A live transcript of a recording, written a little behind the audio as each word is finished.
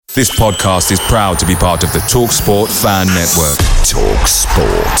This podcast is proud to be part of the TalkSport Fan Network.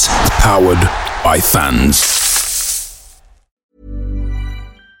 TalkSport. Powered by fans.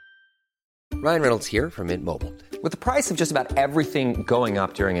 Ryan Reynolds here from Mint Mobile. With the price of just about everything going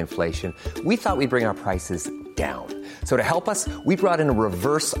up during inflation, we thought we'd bring our prices down. So to help us, we brought in a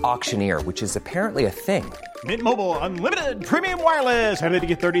reverse auctioneer, which is apparently a thing. Mint Mobile Unlimited Premium Wireless. How to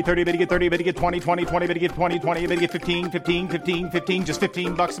get 30, 30, bit to get 30, bit to get 20, 20, 20, bit to get 20, 20, bit to get 15, 15, 15, 15, just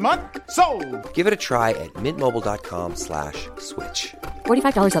 $15 a month? Sold! Give it a try at mintmobile.com/switch.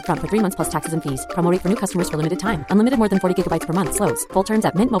 $45 up front for 3 months plus taxes and fees. Promo rate for new customers for limited time. Unlimited more than 40 gigabytes per month. Slows full terms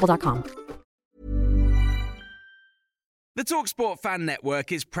at mintmobile.com. The TalkSport Fan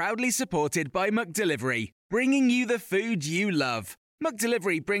Network is proudly supported by McDelivery, bringing you the food you love.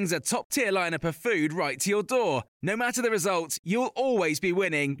 McDelivery brings a top-tier lineup of food right to your door. No matter the result, you'll always be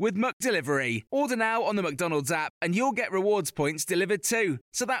winning with McDelivery. Order now on the McDonald's app and you'll get rewards points delivered too.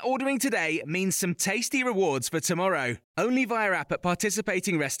 So that ordering today means some tasty rewards for tomorrow. Only via app at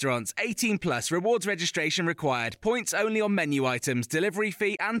participating restaurants. 18 plus. Rewards registration required. Points only on menu items. Delivery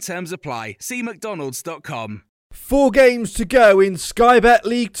fee and terms apply. See mcdonalds.com. 4 games to go in Sky Bet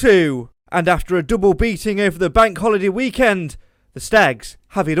League 2. And after a double beating over the bank holiday weekend, the Stags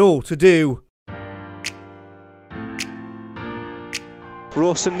have it all to do.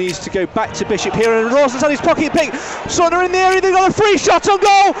 Rawson needs to go back to Bishop here, and Rawson's had his pocket pick. Sutton are in the area, they've got a free shot on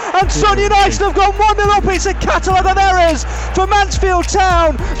goal, and Sutton United have gone 1-0 up. It's a catalogue of errors for Mansfield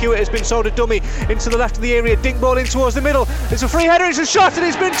Town. Hewitt has been sold a dummy into the left of the area, dink ball in towards the middle. It's a free header, it's a shot, and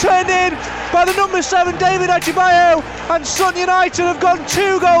it's been turned in by the number 7, David Ajibayo, and Sutton United have gone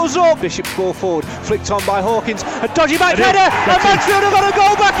 2 goals up. Bishop's ball forward, flicked on by Hawkins, a dodgy back header, and Mansfield have got a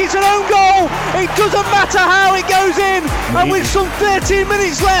goal back. It's an own goal. It doesn't matter how it goes in, and with some 13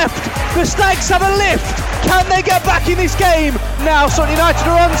 minutes left, the Stags have a lift. Can they get back in this game? Now Sutton United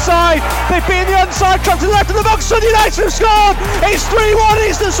are onside. They've been the onside trap to the left of the box. Sutton United have scored. It's 3-1.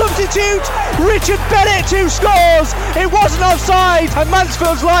 It's the substitute Richard Bennett who scores. It wasn't offside, and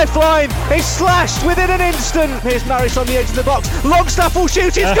Mansfield's lifeline is slashed within an instant. Here's Maris on the edge of the box. Longstaff will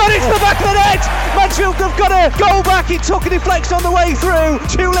shoot. It's gone into the back of the net. Mansfield have got a goal back. It took a deflection on the way through.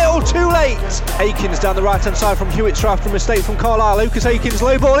 Too little, too late. Akins down the right hand side from Hewitt after a mistake from Carlisle. Lucas Akins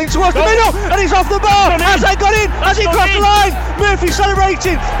low ball in towards the middle, and he's off the bar. Has it got in? Has it crossed the line? Murphy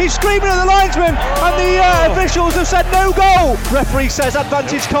celebrating. He's screaming at the linesman, and the officials have said no goal. Referee says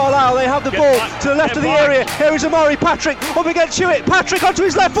advantage Carlisle. They have the ball to the left of the area. Here is Amari Patrick up against Hewitt. Patrick onto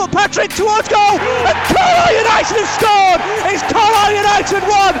his left foot. Patrick towards goal, and Carlisle United have scored. It's Carlisle United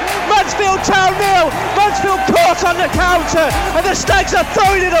 1, Mansfield Town 0. Mansfield caught on the counter, and the Stags are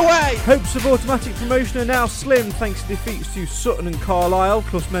throwing it away. Hopes of automatic promotion are now slim thanks to defeats to Sutton and Carlisle.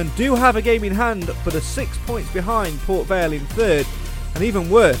 Plusmen do have a game in hand, but are 6 points behind Port Vale in third, and even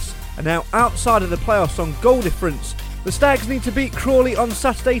worse, are now outside of the playoffs on goal difference. The Stags need to beat Crawley on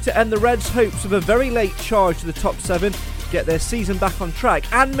Saturday to end the Reds' hopes of a very late charge to the top 7, get their season back on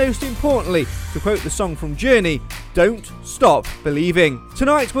track, and most importantly, to quote the song from Journey, don't stop believing.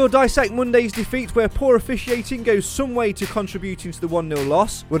 Tonight we'll dissect Monday's defeat, where poor officiating goes some way to contributing to the 1-0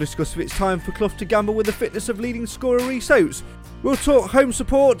 loss. We'll discuss if it's time for Clough to gamble with the fitness of leading scorer Rhys Oates. We'll talk home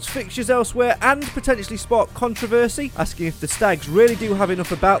support, fixtures elsewhere, and potentially spark controversy, asking if the Stags really do have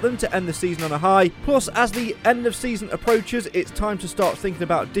enough about them to end the season on a high. Plus, as the end of season approaches, it's time to start thinking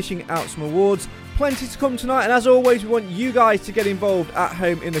about dishing out some awards. Plenty to come tonight, and as always, we want you guys to get involved at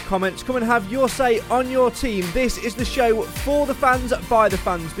home in the comments. Come and have your say on your team. This is the show for the fans, by the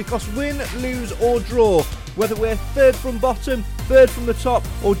fans, because win, lose or draw, whether we're third from bottom, third from the top,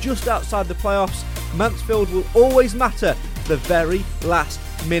 or just outside the playoffs, Mansfield will always matter to the very last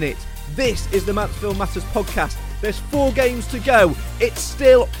minute. This is the Mansfield Matters podcast. There's 4 games to go. It's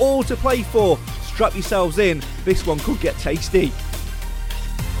still all to play for. Strap yourselves in. This one could get tasty.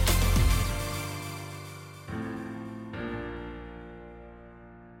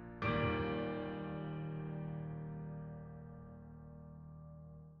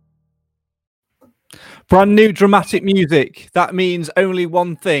 Brand new dramatic music. That means only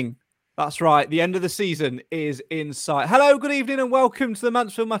one thing. That's right. The end of the season is in sight. Hello, good evening, and welcome to the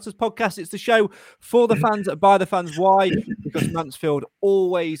Mansfield Matters podcast. It's the show for the fans, by the fans. Why? Because Mansfield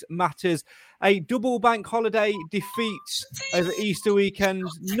always matters. A double bank holiday defeat over Easter weekend.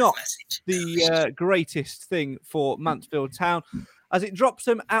 Not the greatest thing for Mansfield Town. as it drops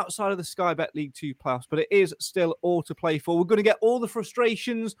them outside of the Sky Bet League 2 playoffs, but it is still all to play for. We're going to get all the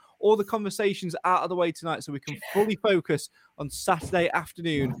frustrations, all the conversations out of the way tonight so we can fully focus on Saturday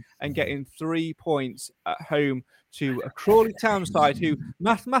afternoon and getting 3 points at home to a Crawley Town side who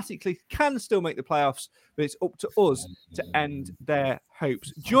mathematically can still make the playoffs, but it's up to us to end their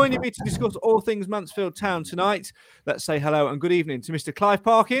hopes. Joining me to discuss all things Mansfield Town tonight, let's say hello and good evening to Mr. Clive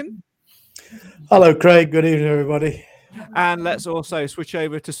Parkin. Hello, Craig. Good evening, everybody. And let's also switch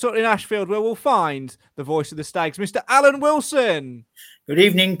over to Sutton Ashfield, where we'll find the voice of the Stags, Mr. Alan Wilson. Good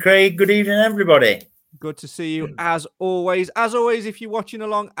evening, Craig. Good evening, everybody. Good to see you as always. As always, if you're watching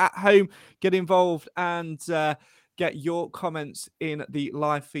along at home, get involved and get your comments in the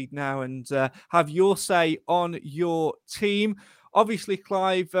live feed now and have your say on your team. Obviously,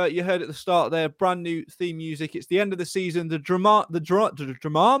 Clive, you heard at the start there, brand new theme music. It's the end of the season. The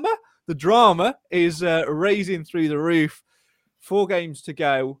drama is raising through the roof. 4 games to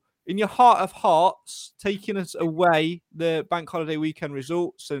go. In your heart of hearts, taking us away, the bank holiday weekend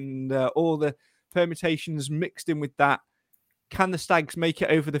results and all the permutations mixed in with that, can the Stags make it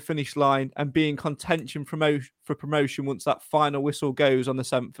over the finish line and be in contention for promotion once that final whistle goes on the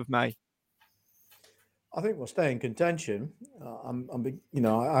 7th of May? I think we'll stay in contention.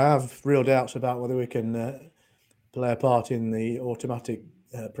 I have real doubts about whether we can play a part in the automatic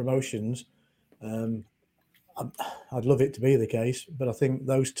promotions. I'd love it to be the case, but I think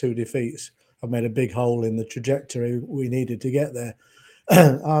those 2 defeats have made a big hole in the trajectory we needed to get there.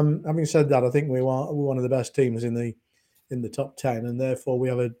 Having said that, I think we're one of the best teams in the top 10, and therefore we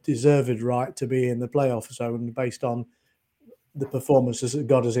have a deserved right to be in the playoff zone based on the performances that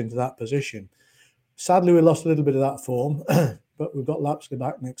got us into that position. Sadly, we lost a little bit of that form, but we've got Lapsley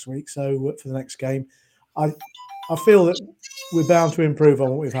back next week, so for the next game, I feel that we're bound to improve on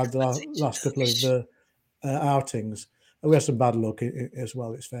what we've had the last couple of outings. We had some bad luck as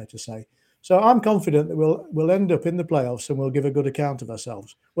well, it's fair to say. So I'm confident that we'll end up in the playoffs and we'll give a good account of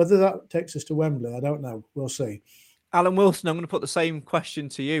ourselves. Whether that takes us to Wembley, I don't know. We'll see. Alan Wilson, I'm going to put the same question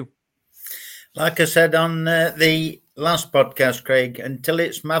to you. Like I said on the last podcast, Craig, until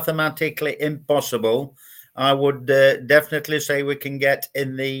it's mathematically impossible, I would definitely say we can get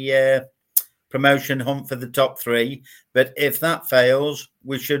in the promotion hunt for the top 3. But if that fails,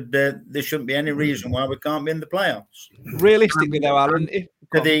 we should. There shouldn't be any reason why we can't be in the playoffs. Realistically, though, Alan,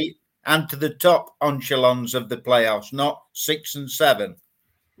 to the top echelons of the playoffs, not 6 and 7.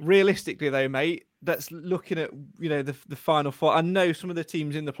 Realistically, though, mate, that's looking at the final 4. I know some of the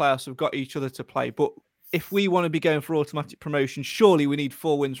teams in the playoffs have got each other to play, but if we want to be going for automatic promotion, surely we need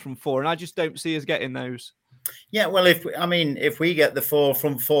 4 wins from 4, and I just don't see us getting those. Yeah, well, if we get the 4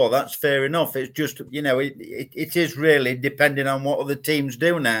 from 4, that's fair enough. It's just, it is really depending on what other teams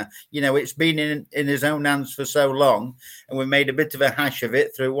do now. It's been in his own hands for so long, and we made a bit of a hash of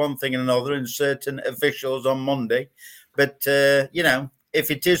it through one thing and another and certain officials on Monday. But, if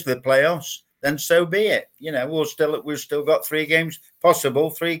it is the playoffs, then so be it. We've still got 3 games possible,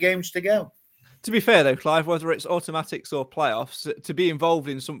 3 games to go. To be fair, though, Clive, whether it's automatics or playoffs, to be involved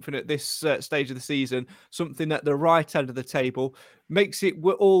in something at this stage of the season, something at the right end of the table, makes it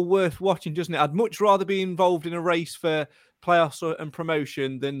all worth watching, doesn't it? I'd much rather be involved in a race for playoffs and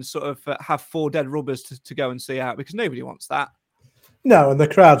promotion than sort of have 4 dead rubbers to go and see out, because nobody wants that. No, and the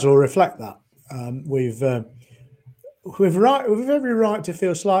crowds will reflect that. We've every right to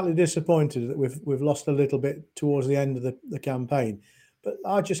feel slightly disappointed that we've lost a little bit towards the end of the campaign. But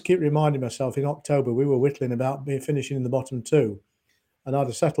I just keep reminding myself in October, we were whittling about finishing in the bottom 2. And I'd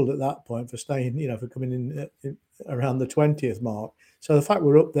have settled at that point for staying, for coming in around the 20th mark. So the fact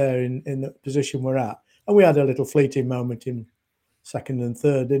we're up there in the position we're at, and we had a little fleeting moment in 2nd and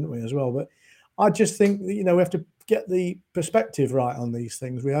 3rd, didn't we, as well? But I just think that, we have to get the perspective right on these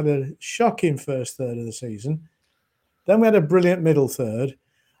things. We had a shocking first third of the season. Then we had a brilliant middle third.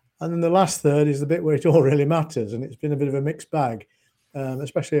 And then the last third is the bit where it all really matters. And it's been a bit of a mixed bag.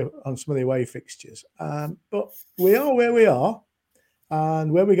 Especially on some of the away fixtures. But we are where we are.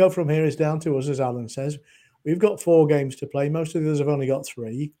 And where we go from here is down to us, as Alan says. We've got 4 games to play. Most of the others have only got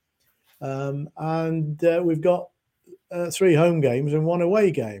 3. And we've got 3 home games and 1 away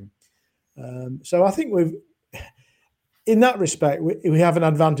game. So I think in that respect, we have an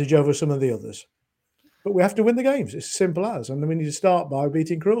advantage over some of the others. But we have to win the games. It's as simple as. And we need to start by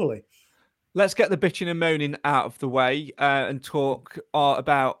beating Crawley. Let's get the bitching and moaning out of the way and talk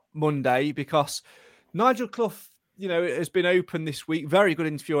about Monday, because Nigel Clough, has been open this week. Very good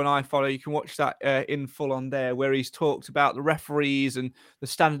interview on iFollow. You can watch that in full on there, where he's talked about the referees and the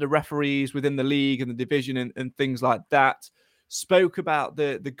standard of referees within the league and the division and things like that. spoke about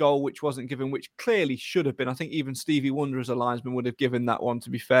the goal which wasn't given, which clearly should have been. I think even Stevie Wonder as a linesman would have given that one, to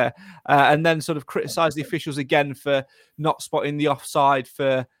be fair. And then sort of criticised the officials again for not spotting the offside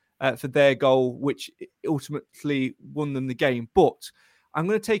for their goal, which ultimately won them the game. But I'm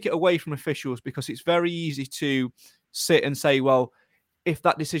going to take it away from officials because it's very easy to sit and say, well, if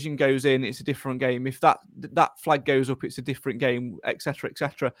that decision goes in, it's a different game. If that flag goes up, it's a different game, etc.,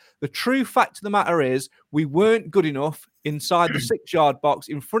 etc. The true fact of the matter is we weren't good enough inside the 6-yard box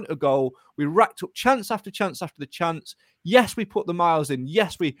in front of goal. We racked up chance after chance after the chance. Yes, we put the miles in.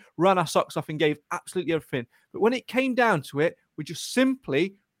 Yes, we ran our socks off and gave absolutely everything. But when it came down to it, we just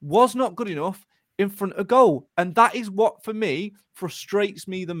simply was not good enough in front of goal. And that is what, for me, frustrates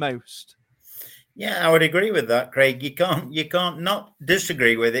me the most. Yeah, I would agree with that, Craig. You can't not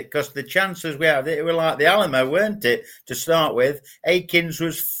disagree with it because the chances we had, it were like the Alamo, weren't it, to start with? Akins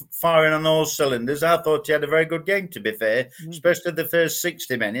was firing on all cylinders. I thought he had a very good game, to be fair, especially the first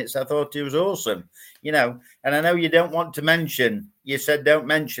 60 minutes. I thought he was awesome, and I know you don't want to mention, you said don't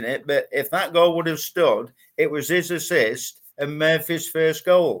mention it, but if that goal would have stood, it was his assist and Murphy's first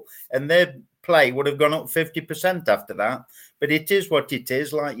goal, and their play would have gone up 50% after that. But it is what it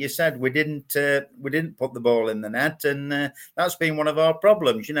is. Like you said, we didn't put the ball in the net, and that's been one of our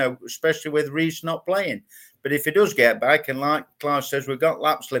problems, especially with Reece not playing. But if he does get back, and like Clive says, we've got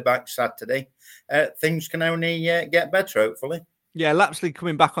Lapsley back Saturday, things can only get better, hopefully. Yeah, Lapsley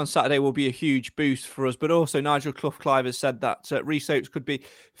coming back on Saturday will be a huge boost for us. But also Nigel Clough-Clive has said that Reece Oates could be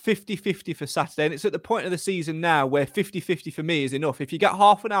 50-50 for Saturday. And it's at the point of the season now where 50-50 for me is enough. If you get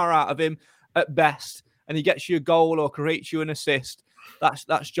half an hour out of him at best and he gets you a goal or creates you an assist,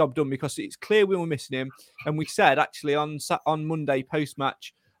 that's job done, because it's clear we were missing him. And we said actually on Monday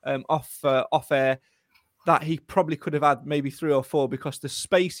post-match off air that he probably could have had maybe 3 or 4 because the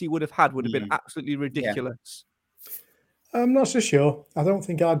space he would have had would have been absolutely ridiculous. Yeah. I'm not so sure. I don't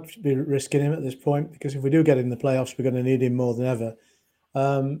think I'd be risking him at this point because if we do get in the playoffs, we're going to need him more than ever.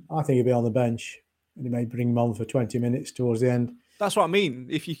 I think he'll be on the bench, and he may bring him on for 20 minutes towards the end. That's what I mean.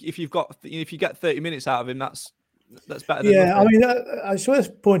 If you get 30 minutes out of him, that's better than nothing. I mean, it's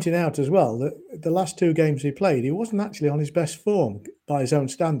worth pointing out as well that the last 2 games he played, he wasn't actually on his best form by his own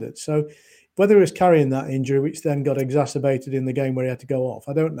standards. So whether he was carrying that injury, which then got exacerbated in the game where he had to go off,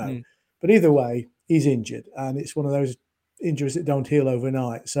 I don't know. But either way, he's injured, and it's one of those injuries that don't heal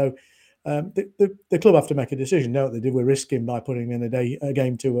overnight. So the club have to make a decision, don't they? Did we risk him by putting him in a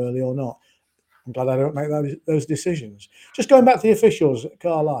game too early or not? I'm glad I don't make those decisions. Just going back to the officials at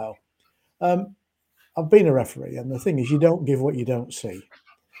Carlisle. I've been a referee, and the thing is, you don't give what you don't see.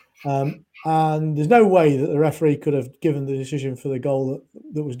 And there's no way that the referee could have given the decision for the goal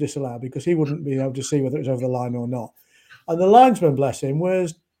that was disallowed because he wouldn't be able to see whether it was over the line or not. And the linesman, bless him,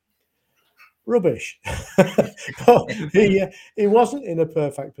 was rubbish. He wasn't in a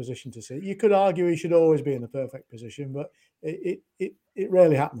perfect position to see. You could argue he should always be in a perfect position, but it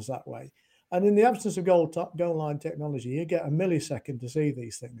rarely happens that way. And in the absence of goal line technology, you get a millisecond to see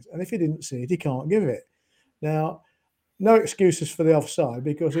these things. And if he didn't see it, he can't give it. Now, no excuses for the offside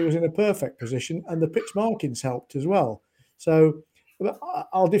because he was in a perfect position and the pitch markings helped as well. So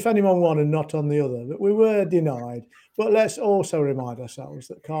I'll defend him on one and not on the other. But we were denied. But let's also remind ourselves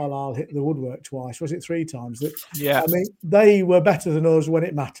that Carlisle hit the woodwork twice. Was it 3 times? I mean, they were better than us when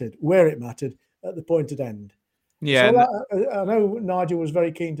it mattered, where it mattered, at the pointed end. Yeah, so I know Nigel was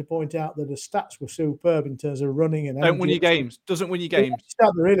very keen to point out that the stats were superb in terms of running and don't win your games. Doesn't win your games. The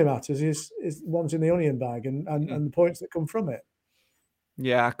stat that really matters is ones in the onion bag and the points that come from it.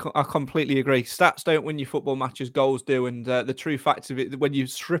 Yeah, I completely agree. Stats don't win your football matches, goals do. And the true fact of it, when you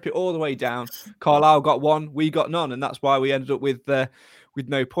strip it all the way down, Carlisle got 1, we got none, and that's why we ended up with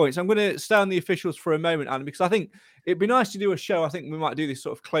no points. I'm going to stay on the officials for a moment, Adam, because I think it'd be nice to do a show. I think we might do this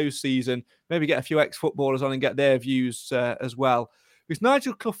sort of closed season, maybe get a few ex-footballers on and get their views as well. Because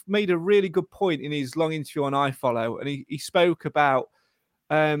Nigel Clough made a really good point in his long interview on iFollow, and he spoke about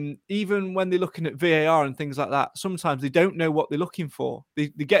even when they're looking at VAR and things like that, sometimes they don't know what they're looking for. They're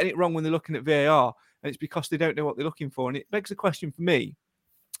getting it wrong when they're looking at VAR, and it's because they don't know what they're looking for. And it begs a question for me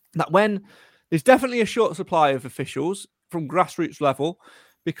that when there's definitely a short supply of officials from grassroots level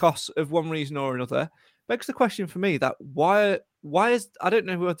because of one reason or another, begs the question for me that why is, I don't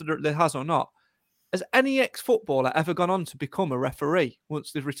know whether there has or not, has any ex-footballer ever gone on to become a referee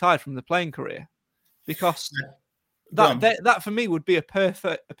once they've retired from the playing career? Because that for me would be a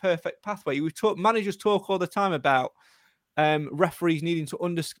perfect pathway. Managers talk all the time about referees needing to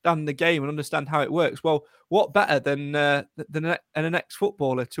understand the game and understand how it works. Well, what better than an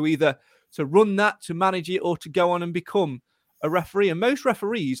ex-footballer to either to run that, to manage it, or to go on and become a referee? And most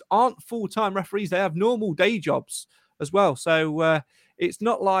referees aren't full-time referees. They have normal day jobs as well. So it's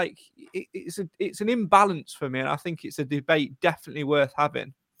not like it's an imbalance for me, and I think it's a debate definitely worth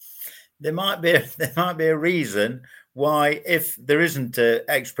having. There might be a reason why, if there isn't an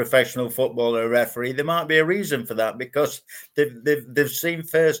ex-professional footballer referee, there might be a reason for that, because they've seen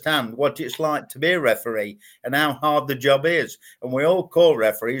firsthand what it's like to be a referee and how hard the job is. And we all call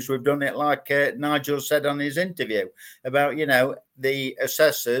referees. We've done it, like Nigel said on his interview about, the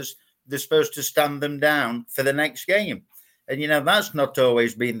assessors. They're supposed to stand them down for the next game. And, that's not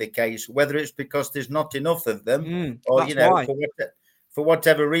always been the case, whether it's because there's not enough of them or, for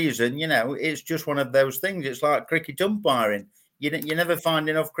whatever reason, it's just one of those things. It's like cricket umpiring. You never find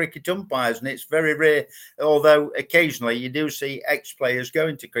enough cricket umpires, and it's very rare, although occasionally you do see ex-players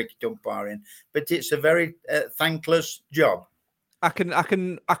going to cricket umpiring, but it's a very thankless job. I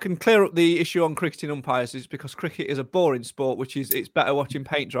can clear up the issue on cricketing umpires, is because cricket is a boring sport, it's better watching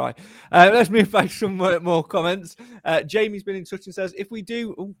paint dry. Let's move back to some more comments. Jamie's been in touch and says, if we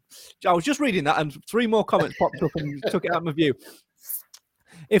do, I was just reading that and 3 more comments popped up and took it out of my view.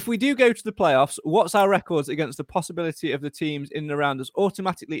 If we do go to the playoffs, what's our records against the possibility of the teams in and around us?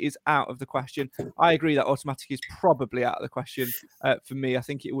 Automatically is out of the question. I agree that automatic is probably out of the question for me. I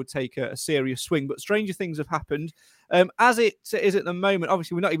think it would take a serious swing, but stranger things have happened. As it is at the moment,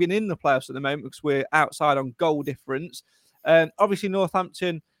 obviously we're not even in the playoffs at the moment because we're outside on goal difference. Obviously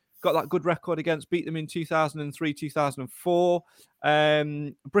Northampton got that good record against, beat them in 2003, 2004.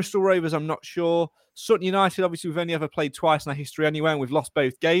 Bristol Rovers, I'm not sure. Sutton United, obviously, we've only ever played twice in our history anyway, and we've lost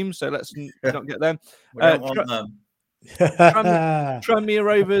both games, so let's not get them. We don't want them. Tranmere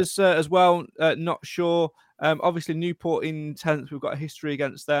Rovers as well, not sure. Obviously, Newport in 10th, we've got a history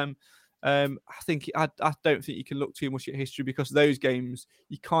against them. I don't think you can look too much at history, because those games,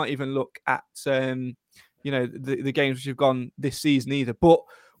 you can't even look at, the games which have gone this season either. But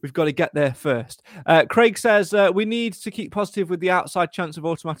we've got to get there first. Craig says, we need to keep positive with the outside chance of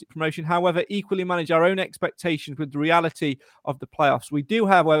automatic promotion. However, equally manage our own expectations with the reality of the playoffs. We do,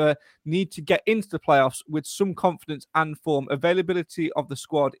 however, need to get into the playoffs with some confidence and form. Availability of the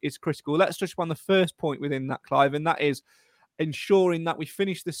squad is critical. Let's touch upon the first point within that, Clive, and that is ensuring that we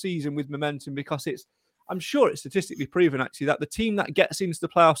finish the season with momentum, because I'm sure it's statistically proven, actually, that the team that gets into the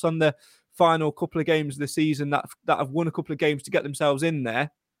playoffs on the final couple of games of the season, that have won a couple of games to get themselves in there,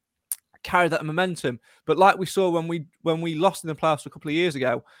 carry that momentum. But like we saw when we lost in the playoffs a couple of years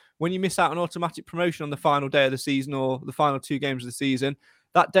ago, when you miss out on automatic promotion on the final day of the season or the final 2 games of the season,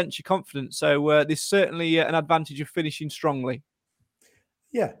 that dents your confidence. So there's certainly an advantage of finishing strongly.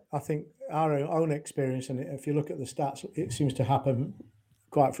 Yeah, I think our own experience, and if you look at the stats, it seems to happen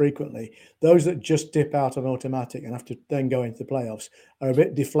quite frequently. Those that just dip out on automatic and have to then go into the playoffs are a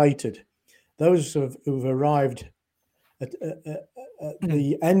bit deflated. Those who've arrived at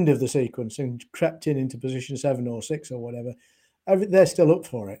the end of the sequence and crept into position 7 or 6 or whatever, they're still up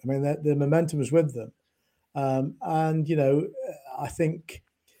for it. I mean, the momentum is with them. I think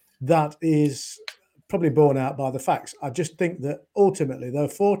that is probably borne out by the facts. I just think that ultimately, there are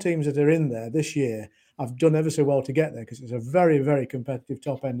 4 teams that are in there this year. I've done ever so well to get there, because it's a very, very competitive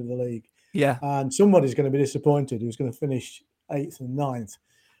top end of the league. Yeah. And somebody's going to be disappointed who's going to finish 8th and 9th.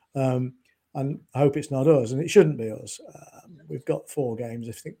 And I hope it's not us, and it shouldn't be us. We've got 4 games.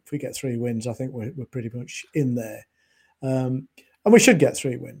 If we get 3 wins, I think we're pretty much in there. And we should get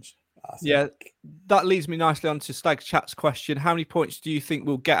 3 wins. Yeah, that leads me nicely on to Stag Chat's question. How many points do you think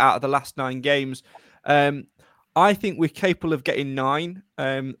we'll get out of the last 9 games? I think we're capable of getting 9.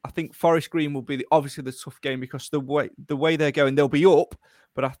 I think Forest Green will be obviously the tough game, because the way they're going, they'll be up,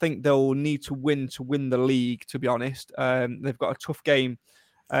 but I think they'll need to win the league, to be honest. They've got a tough game.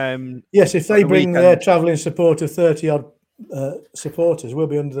 Yes, if they bring their travelling support of 30-odd supporters, we'll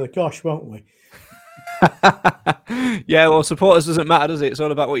be under the cosh, won't we? Yeah, well, supporters doesn't matter, does it? It's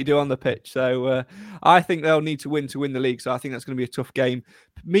all about what you do on the pitch. So I think they'll need to win the league. So I think that's going to be a tough game.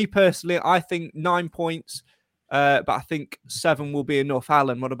 Me personally, I think 9 points, but I think 7 will be enough.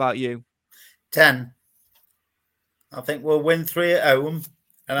 Alan, what about you? 10. I think we'll win 3 at home,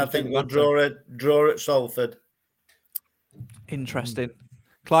 and I think we'll draw at Salford. Interesting.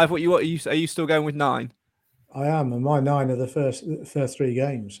 Clive, what are you still going with 9? I am, and my 9 are the first 3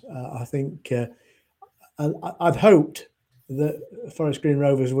 games. I think I'd hoped that Forest Green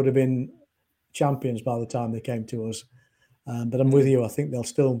Rovers would have been champions by the time they came to us, but I'm with you. I think they'll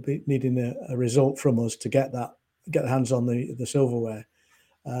still be needing a result from us to get their hands on the silverware.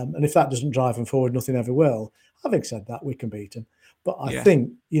 And if that doesn't drive them forward, nothing ever will. Having said that, we can beat them. But I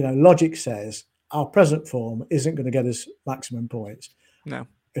think, logic says our present form isn't going to get us maximum points. No.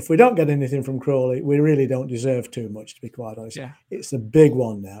 If we don't get anything from Crawley, we really don't deserve too much, to be quite honest. Yeah. It's the big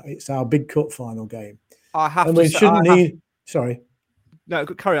one now. It's our big cup final game. I have and to we say, shouldn't need. Sorry. No,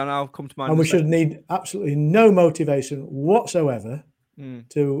 carry on. I'll come to mind. And we should need absolutely no motivation whatsoever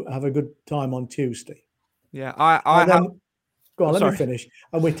to have a good time on Tuesday. Yeah, Go on, let me finish.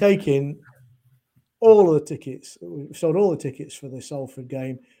 And we're taking all of the tickets. We've sold all the tickets for the Salford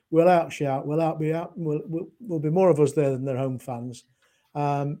game. We'll outshout. We'll be more of us there than their home fans.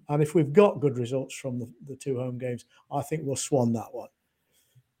 And if we've got good results from the 2 home games, I think we'll swan that one.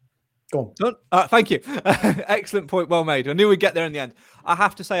 Go on. Thank you. Excellent point. Well made. I knew we'd get there in the end. I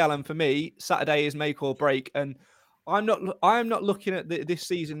have to say, Alan, for me, Saturday is make or break. And I'm not looking at this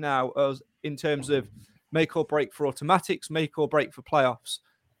season now as in terms of make or break for automatics, make or break for playoffs.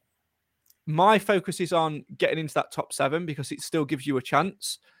 My focus is on getting into that top 7 because it still gives you a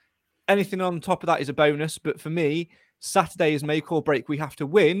chance. Anything on top of that is a bonus. But for me, Saturday is make or break. We have to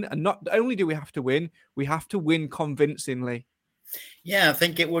win. And not only do we have to win convincingly. Yeah, I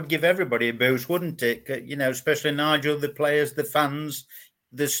think it would give everybody a boost, wouldn't it? Especially Nigel, the players, the fans,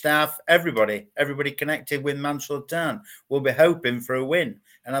 the staff, everybody connected with Mansfield Town will be hoping for a win.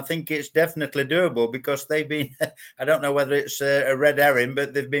 And I think it's definitely doable because they've been, I don't know whether it's a red herring,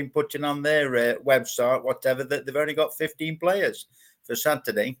 but they've been putting on their website, whatever, that they've only got 15 players for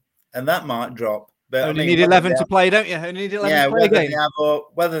Saturday, and that might drop. But only need 11 to play, don't you? Only need 11 to play whether a game.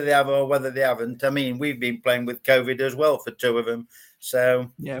 Whether they have or whether they haven't. I mean, we've been playing with COVID as well for 2 of them. So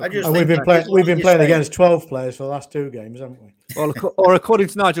we've been playing against 12 players for the last 2 games, haven't we? Or according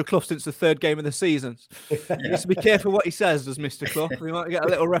to Nigel Clough, since the 3rd game of the season. He needs to be careful what he says, does Mr. Clough? We might get a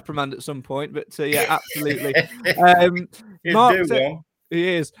little reprimand at some point, but yeah, absolutely. He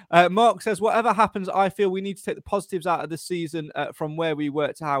is. Mark says, whatever happens, I feel we need to take the positives out of the season from where we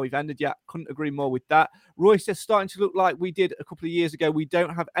were to how we've ended. Yeah, couldn't agree more with that. Roy says, starting to look like we did a couple of years ago. We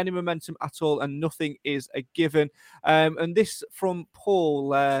don't have any momentum at all and nothing is a given. And this from Paul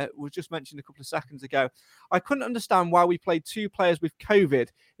was just mentioned a couple of seconds ago. I couldn't understand why we played 2 players with COVID.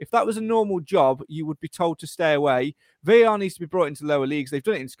 If that was a normal job, you would be told to stay away. VAR needs to be brought into lower leagues. They've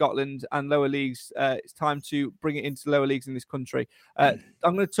done it in Scotland and lower leagues. It's time to bring it into lower leagues in this country. I'm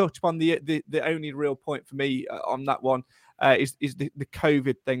going to touch upon the only real point for me on that one is the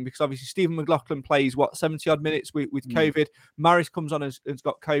COVID thing, because obviously Stephen McLaughlin plays 70 odd minutes with COVID. Maris comes on and has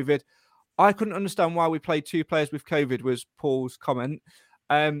got COVID. I couldn't understand why we played 2 players with COVID was Paul's comment.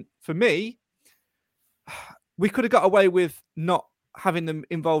 For me, we could have got away with not having them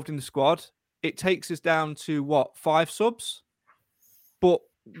involved in the squad. It takes us down to 5 subs. But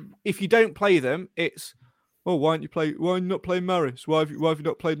if you don't play them, it's why are you not playing Maris? Why have you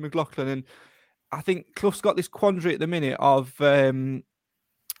not played McLaughlin? And I think Clough's got this quandary at the minute of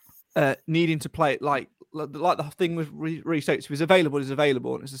needing to play it like the thing with Reese is available.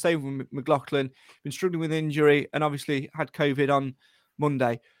 And it's the same with McLaughlin. Been struggling with injury and obviously had COVID on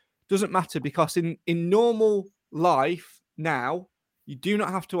Monday. Doesn't matter because in normal life now, you do not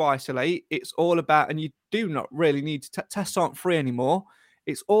have to isolate. It's all about, and you do not really need to, tests aren't free anymore.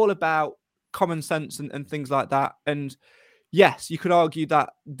 It's all about common sense and things like that. And yes, you could argue that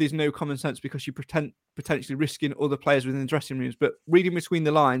there's no common sense because you potentially risking other players within the dressing rooms. But reading between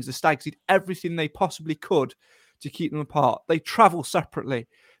the lines, the Stags did everything they possibly could to keep them apart. They travel separately.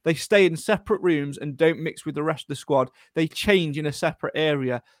 They stay in separate rooms and don't mix with the rest of the squad. They change in a separate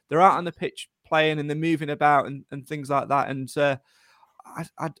area. They're out on the pitch playing and they're moving about and things like that. And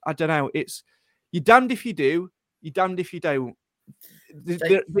I don't know. It's you're damned if you do, you're damned if you don't.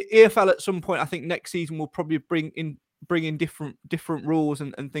 The EFL at some point, I think next season will probably bring in different rules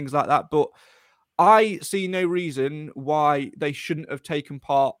and things like that. But I see no reason why they shouldn't have taken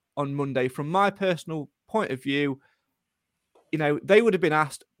part on Monday. From my personal point of view, they would have been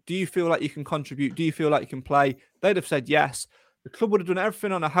asked, do you feel like you can contribute? Do you feel like you can play? They'd have said yes. The club would have done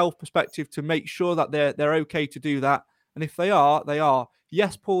everything on a health perspective to make sure that they're okay to do that. And if they are, they are.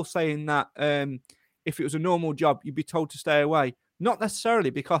 Yes, Paul's saying that if it was a normal job, you'd be told to stay away. Not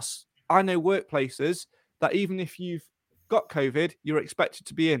necessarily, because I know workplaces that even if you've got COVID, you're expected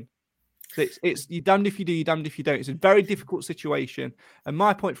to be in. So it's you're damned if you do, you're damned if you don't. It's a very difficult situation. And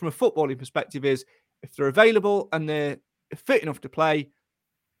my point from a footballing perspective is if they're available and they're fit enough to play,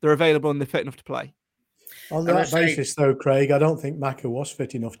 they're available and they're fit enough to play. On that basis, though, Craig, I don't think Maka was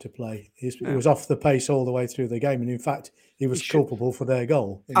fit enough to play. He was off the pace all the way through the game, and in fact, he was culpable for their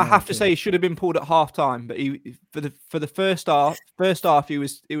goal. I have to say, he should have been pulled at half time, but for the first half,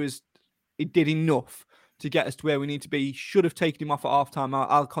 he did enough to get us to where we need to be. He should have taken him off at half time.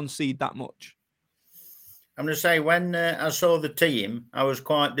 I'll concede that much. I'm going to say, when I saw the team, I was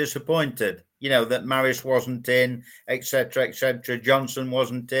quite disappointed. That Maris wasn't in, etc., etc. Johnson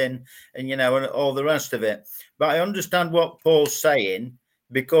wasn't in, and and all the rest of it. But I understand what Paul's saying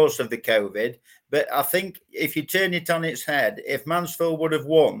because of the COVID. But I think if you turn it on its head, if Mansfield would have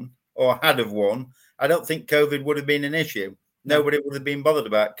won or had have won, I don't think COVID would have been an issue. Nobody would have been bothered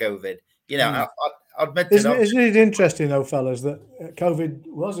about COVID. I admit isn't it interesting, though, fellas, that COVID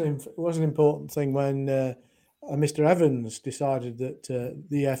was an important thing when Mr. Evans decided that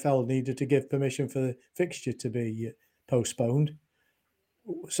the EFL needed to give permission for the fixture to be postponed.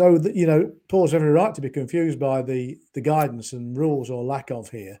 So that Paul's every right to be confused by the guidance and rules or lack of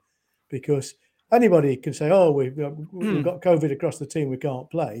here, because anybody can say, "Oh, we've got COVID across the team, we can't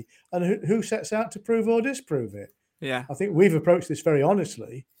play," and who sets out to prove or disprove it? Yeah, I think we've approached this very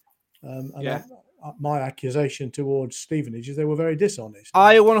honestly. My accusation towards Stevenage is they were very dishonest.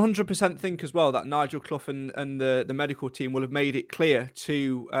 I 100% think as well that Nigel Clough and the medical team will have made it clear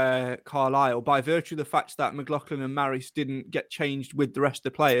to Carlisle, by virtue of the fact that McLaughlin and Maris didn't get changed with the rest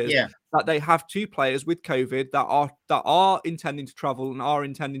of the players, that they have 2 players with COVID that are intending to travel and are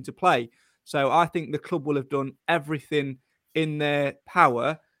intending to play. So I think the club will have done everything in their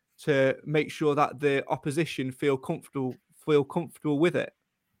power to make sure that the opposition feel comfortable with it.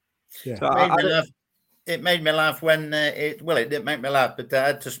 Yeah. So it made me laugh when it didn't make me laugh, but I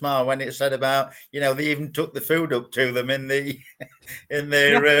had to smile when it said about, they even took the food up to them in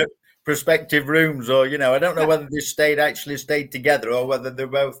their respective rooms, or, I don't know whether they actually stayed together or whether they're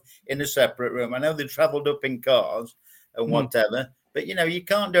both in a separate room. I know they travelled up in cars and whatever, but, you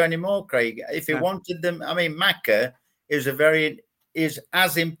can't do any more, Craig. If you wanted them, I mean, Macca is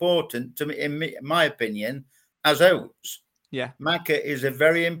as important to me, in my opinion, as Oates. Yeah, Macca is a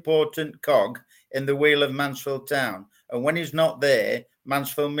very important cog in the wheel of Mansfield Town. And when he's not there,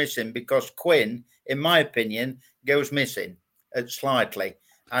 Mansfield miss him, because Quinn, in my opinion, goes missing slightly.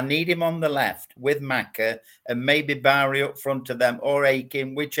 I need him on the left with Macca and maybe Barry up front of them, or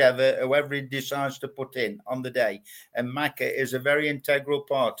Aiken, whoever he decides to put in on the day. And Macca is a very integral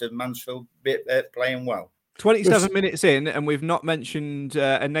part of Mansfield playing well. 27 minutes in, and we've not mentioned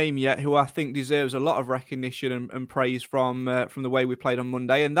a name yet who I think deserves a lot of recognition and praise from the way we played on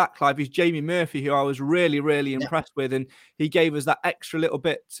Monday. And that, Clive, is Jamie Murphy, who I was really, really impressed with. And he gave us that extra little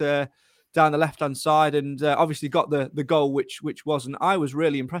bit down the left-hand side, and obviously got the goal, which wasn't. I was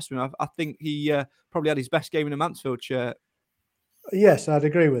really impressed with him. I think he probably had his best game in a Mansfield shirt. Yes, I'd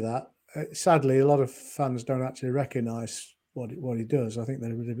agree with that. Sadly, a lot of fans don't actually recognise what he does. I think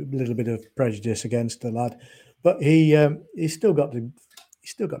there's a little bit of prejudice against the lad, but he's still got to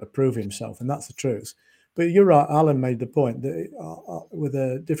prove himself, and that's the truth. But you're right, Alan made the point that with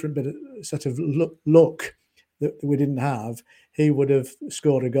a different set of luck that we didn't have, he would have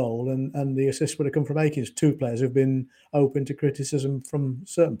scored a goal, and the assist would have come from Aikens. 2 players who've been open to criticism from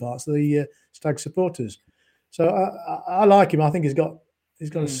certain parts of the Stag supporters. So I like him. I think he's got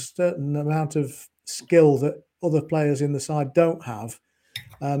a certain amount of skill that other players in the side don't have.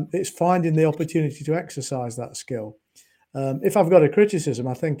 It's finding the opportunity to exercise that skill. If I've got a criticism,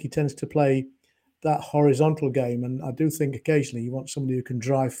 I think he tends to play that horizontal game, and I do think occasionally you want somebody who can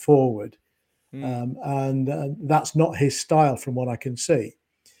drive forward, and that's not his style from what I can see.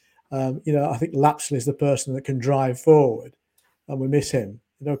 I think Lapsley is the person that can drive forward, and we miss him,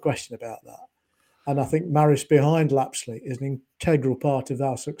 no question about that. And I think Maris behind Lapsley is an integral part of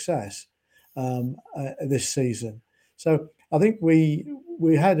our success this season. So I think we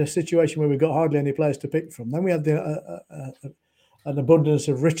had a situation where we got hardly any players to pick from. Then we had an abundance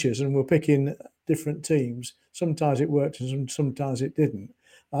of riches, and we're picking different teams. Sometimes it worked and sometimes it didn't.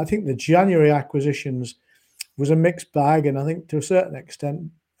 I think the January acquisitions was a mixed bag, and I think to a certain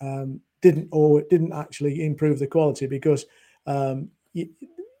extent didn't actually improve the quality, because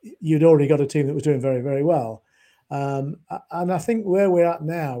you'd already got a team that was doing very, very well. And I think where we're at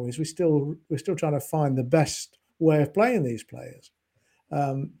now is we're still trying to find the best way of playing these players.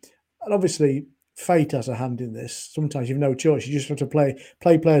 And obviously, fate has a hand in this. Sometimes you've no choice. You just have to play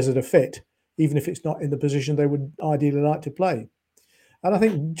players that are fit, even if it's not in the position they would ideally like to play. And I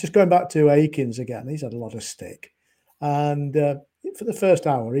think just going back to Aikens again, he's had a lot of stick. And for the first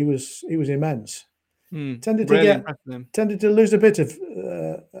hour, he was immense. Tended to lose a bit of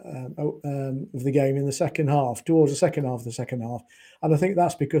the game in the second half, towards the second half of the second half, and I think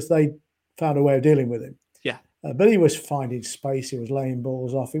that's because they found a way of dealing with him. Yeah, but he was finding space. He was laying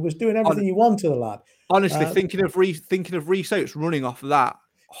balls off. He was doing everything you want to the lad. Honestly, thinking of Rhys Oates running off of that.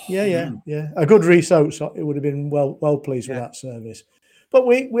 Yeah. A good Rhys Oates, it would have been well pleased with that service. But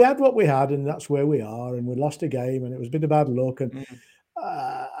we had what we had, and that's where we are. And we lost a game, and it was a bit of bad luck. And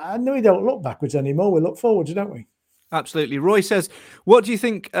I know we don't look backwards anymore. We look forwards, don't we? Absolutely. Roy says, what do you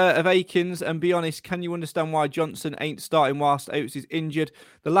think of Akins? And be honest, can you understand why Johnson ain't starting whilst Oates is injured?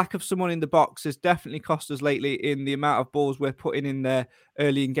 The lack of someone in the box has definitely cost us lately in the amount of balls we're putting in there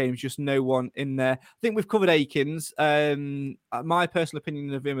early in games. Just no one in there. I think we've covered Akins. My personal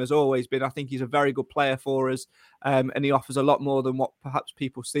opinion of him has always been, I think he's a very good player for us. And he offers a lot more than what perhaps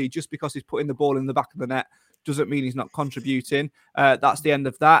people see. Just because he's putting the ball in the back of the net doesn't mean he's not contributing. That's the end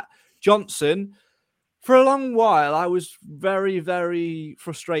of that. Johnson... For a long while, I was very, very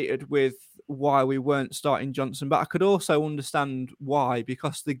frustrated with why we weren't starting Johnson, but I could also understand why,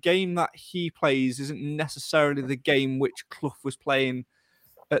 because the game that he plays isn't necessarily the game which Clough was playing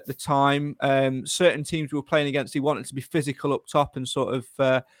at the time. Certain teams we were playing against, he wanted to be physical up top and sort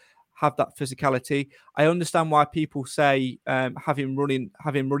of have that physicality. I understand why people say have him running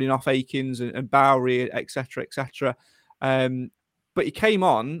off Akins and Bowery, etc., etc. But he came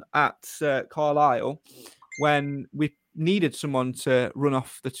on at Carlisle when we needed someone to run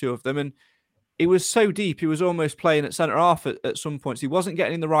off the two of them. And it was so deep, he was almost playing at centre-half at some points. He wasn't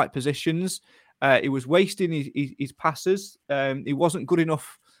getting in the right positions. He was wasting his passes. He wasn't good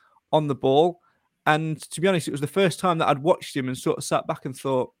enough on the ball. And to be honest, it was the first time that I'd watched him and sort of sat back and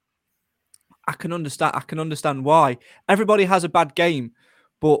thought, I can understand why. Everybody has a bad game.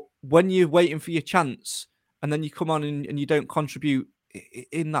 But when you're waiting for your chance, and then you come on and you don't contribute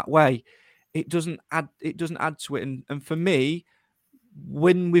in that way, it doesn't add to it. And for me,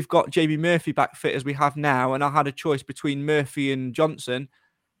 when we've got JB Murphy back fit as we have now, and I had a choice between Murphy and Johnson,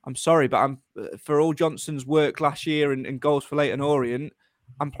 I'm sorry, but I'm for all Johnson's work last year and goals for Leyton Orient,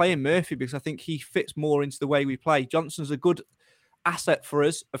 I'm playing Murphy because I think he fits more into the way we play. Johnson's a good asset for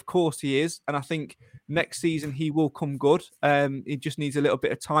us, of course he is, and I think next season he will come good. He just needs a little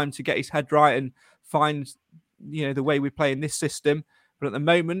bit of time to get his head right and find, the way we play in this system. But at the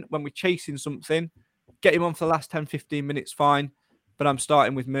moment, when we're chasing something, get him on for the last 10-15 minutes, fine. But I'm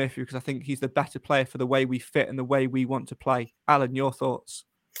starting with Murphy because I think he's the better player for the way we fit and the way we want to play. Alan, your thoughts?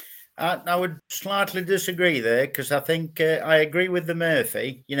 I would slightly disagree there because I think I agree with the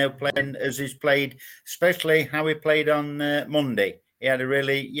Murphy, playing as he's played, especially how he played on Monday. He had a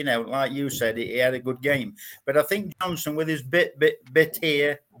really, like you said, he had a good game. But I think Johnson, with his bit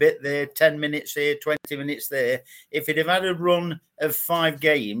here, bit there, 10 minutes here, 20 minutes there, if he'd have had a run of 5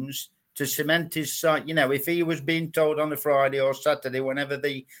 games to cement his side, if he was being told on a Friday or Saturday, whenever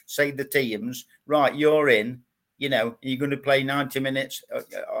they say the teams, right, you're in, you're going to play 90 minutes,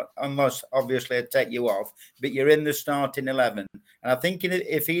 unless obviously I take you off, but you're in the starting 11. And I think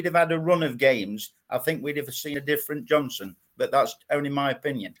if he'd have had a run of games, I think we'd have seen a different Johnson. But that's only my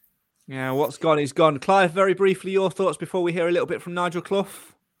opinion. Yeah, what's gone is gone. Clive, very briefly, your thoughts before we hear a little bit from Nigel Clough.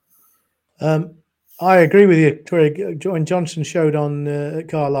 I agree with you. When Johnson showed on at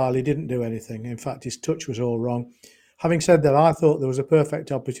Carlisle, he didn't do anything. In fact, his touch was all wrong. Having said that, I thought there was a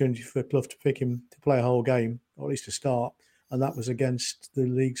perfect opportunity for Clough to pick him to play a whole game, or at least to start, and that was against the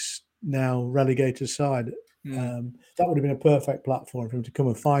league's now relegated side. That would have been a perfect platform for him to come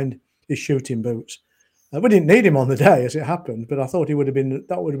and find his shooting boots. We didn't need him on the day, as it happened, but I thought that would have been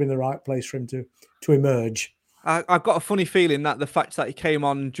the right place for him to emerge. I've got a funny feeling that the fact that he came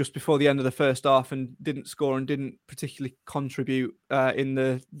on just before the end of the first half and didn't score and didn't particularly contribute in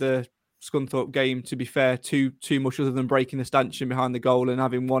the Scunthorpe game, to be fair, too much other than breaking the stanchion behind the goal and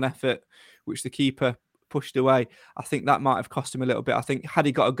having one effort, which the keeper pushed away. I think that might have cost him a little bit. I think had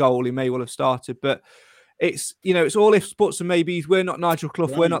he got a goal, he may well have started, but it's all ifs, buts and maybes. We're not Nigel Clough.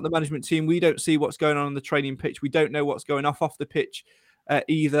 Right. We're not the management team. We don't see what's going on the training pitch. We don't know what's going off the pitch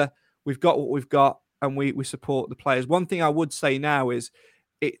either. We've got what we've got and we support the players. One thing I would say now is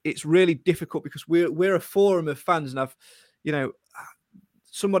it's really difficult because we're a forum of fans, and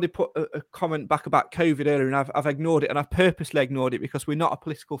somebody put a comment back about COVID earlier and I've ignored it, and I've purposely ignored it because we're not a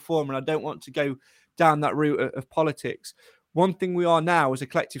political forum and I don't want to go down that route of politics. One thing we are now as a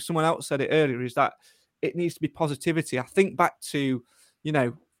collective, someone else said it earlier, is that it needs to be positivity. I think back to,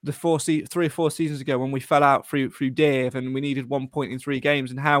 the 3 or 4 seasons ago when we fell out through Dave and we needed 1 point in 3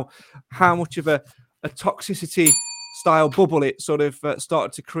 games, and how much of a toxicity style bubble it sort of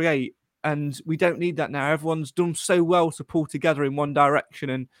started to create. And we don't need that now. Everyone's done so well to pull together in one direction.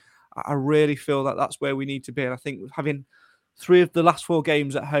 And I really feel that that's where we need to be. And I think having 3 of the last 4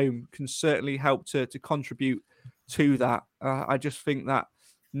 games at home can certainly help to contribute to that. I just think that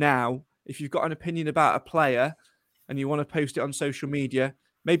now, if you've got an opinion about a player and you want to post it on social media,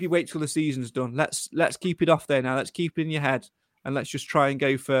 maybe wait till the season's done. Let's keep it off there now. Let's keep it in your head and let's just try and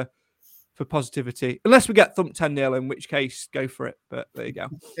go for positivity. Unless we get thumped 10-0, in which case go for it. But there you go.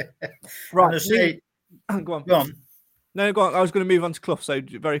 Right. Go on. No, go on. I was going to move on to Clough, so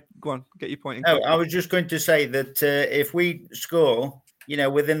go on, get your point in. Oh, I was just going to say that if we score,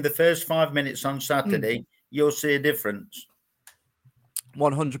 within the first 5 minutes on Saturday, you'll see a difference.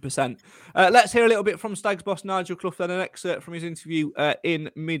 100%. Let's hear a little bit from Stags boss Nigel Clough, then an excerpt from his interview in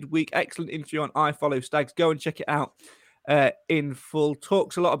midweek. Excellent interview on I Follow Stags. Go and check it out in full.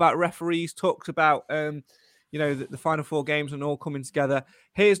 Talks a lot about referees, talks about the final 4 games and all coming together.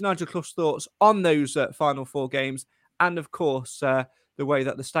 Here's Nigel Clough's thoughts on those final 4 games, and of course the way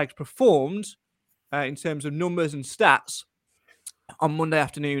that the Stags performed in terms of numbers and stats on Monday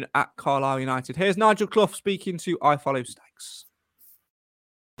afternoon at Carlisle United. Here's Nigel Clough speaking to I Follow Stags.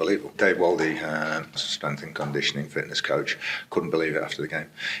 Unbelievable. Dave Waldy, strength and conditioning fitness coach, couldn't believe it after the game.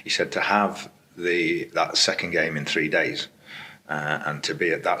 He said to have that second game in 3 days and to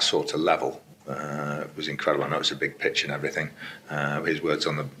be at that sort of level was incredible. I know it's a big pitch and everything. His words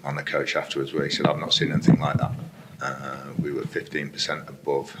on the coach afterwards where he said, "I've not seen anything like that." We were 15%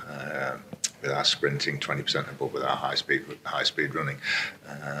 above with our sprinting, 20% above with our high speed running.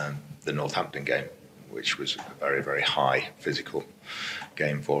 The Northampton game, which was a very, very high physical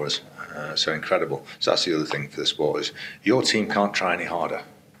game for us. So incredible. So that's the other thing for the sport is your team can't try any harder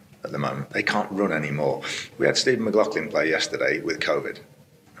at the moment. They can't run anymore. We had Stephen McLaughlin play yesterday with COVID.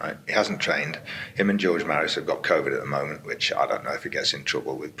 Right? He hasn't trained. Him and George Maris have got COVID at the moment, which I don't know if he gets in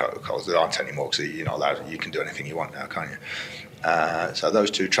trouble with protocols. There aren't any more because you're not allowed. You can do anything you want now, can't you? So those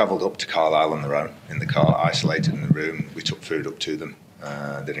two travelled up to Carlisle on their own in the car, isolated in the room. We took food up to them.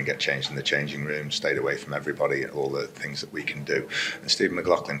 They didn't get changed in the changing room, stayed away from everybody and all the things that we can do. And Stephen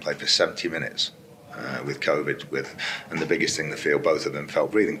McLaughlin played for 70 minutes with COVID. And the biggest thing in the field, both of them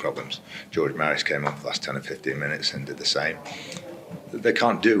felt breathing problems. George Maris came on for the last 10 or 15 minutes and did the same. They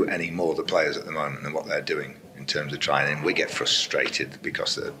can't do any more, the players at the moment, than what they're doing in terms of trying. And we get frustrated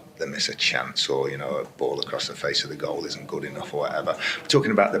because they miss a chance or, a ball across the face of the goal isn't good enough or whatever. We're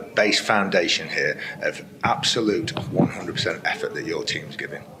talking about the base foundation here of absolute 100% effort that your team's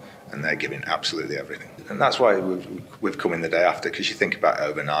giving. And they're giving absolutely everything. And that's why we've come in the day after, because you think about it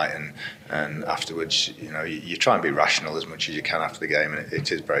overnight and afterwards, you try and be rational as much as you can after the game, and it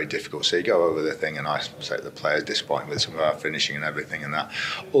is very difficult. So you go over the thing, and I say the players disappointed with some of our finishing and everything, and that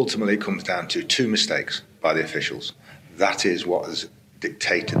ultimately comes down to 2 mistakes by the officials. That is what has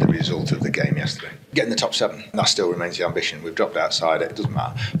dictated the result of the game yesterday. Getting the top 7, that still remains the ambition. We've dropped outside it doesn't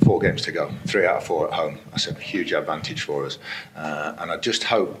matter. 4 games to go, 3 out of 4 at home. That's a huge advantage for us. And I just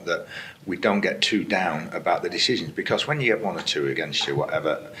hope that we don't get too down about the decisions, because when you get 1 or 2 against you,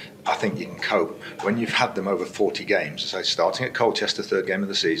 whatever, I think you can cope. When you've had them over 40 games, so starting at Colchester, 3rd game of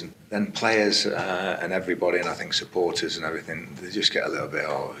the season, then players and everybody, and I think supporters and everything, they just get a little bit,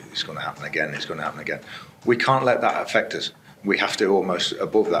 it's going to happen again, it's going to happen again. We can't let that affect us. We have to almost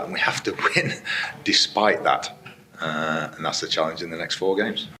above that, and we have to win despite that. And that's the challenge in the next 4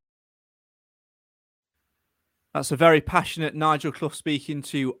 games. That's a very passionate Nigel Clough speaking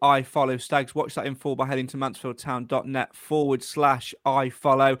to I Follow Stags. Watch that in full by heading to mansfieldtown.net/I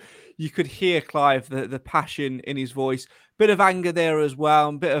Follow. You could hear Clive, the passion in his voice. Bit of anger there as well,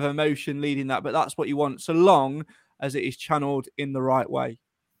 a bit of emotion leading that, but that's what you want, so long as it is channeled in the right way.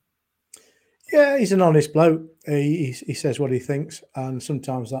 Yeah, he's an honest bloke. He says what he thinks, and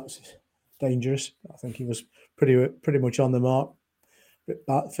sometimes that's dangerous. I think he was pretty much on the mark,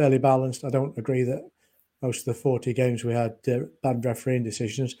 fairly balanced. I don't agree that most of the 40 games we had bad refereeing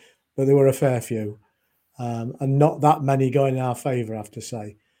decisions, but there were a fair few, and not that many going in our favour, I have to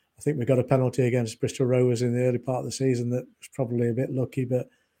say. I think we got a penalty against Bristol Rovers in the early part of the season that was probably a bit lucky, but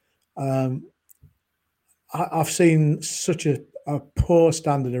I've seen such a poor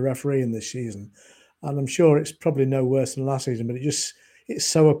standard of refereeing this season, and I'm sure it's probably no worse than last season, but it's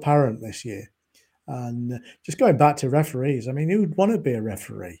so apparent this year. And just going back to referees, I mean, who would want to be a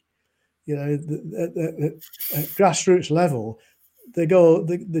referee? At grassroots level, they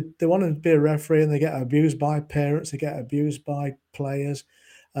want to be a referee, and they get abused by parents, they get abused by players,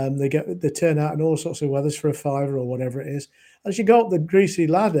 they turn out in all sorts of weathers for a fiver or whatever it is. As you go up the greasy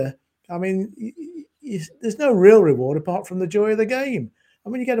ladder, I mean, there's no real reward apart from the joy of the game.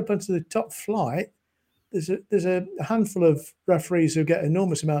 And when you get up into the top flight, there's a handful of referees who get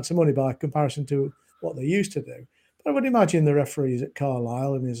enormous amounts of money by comparison to what they used to do. But I would imagine the referees at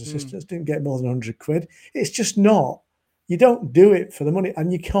Carlisle and his assistants didn't get more than 100 quid. It's just not. You don't do it for the money,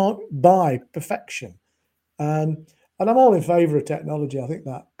 and you can't buy perfection. And I'm all in favour of technology. I think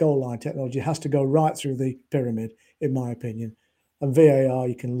that goal line technology has to go right through the pyramid, in my opinion. And VAR,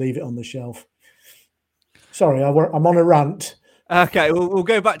 you can leave it on the shelf. Sorry, I'm on a rant. Okay, we'll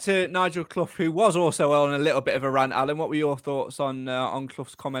go back to Nigel Clough, who was also on a little bit of a rant. Alan, what were your thoughts on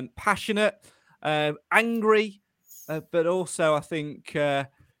Clough's comment? Passionate, angry, but also I think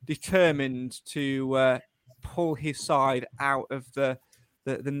determined to pull his side out of the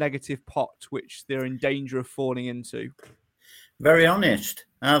negative pot which they're in danger of falling into. Very honest.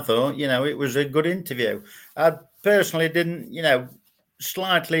 I thought, it was a good interview. I personally didn't,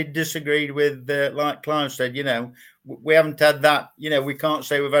 slightly disagreed with, like Clive said, we haven't had that, we can't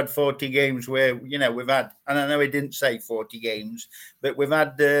say we've had 40 games where, we've had, and I know he didn't say 40 games, but we've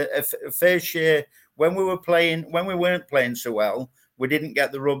had a fair share when we weren't playing so well, we didn't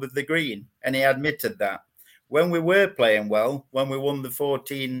get the rub of the green, and he admitted that. When we were playing well, when we won the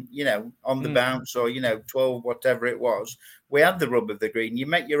 14, on the bounce or, 12, whatever it was, we had the rub of the green. You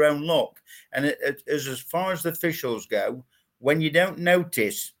make your own luck. And as far as the officials go, when you don't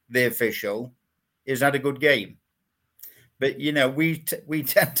notice the official, is that a good game? But, we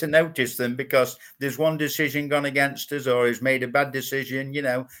tend to notice them because there's one decision gone against us or he's made a bad decision,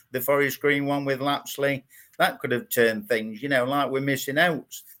 the Forest Green one with Lapsley. That could have turned things, like we're missing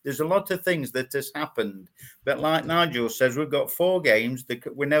out. There's a lot of things that has happened. But like Nigel says, we've got 4 games.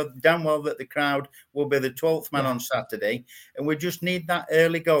 We know damn well that the crowd will be the 12th man on Saturday. And we just need that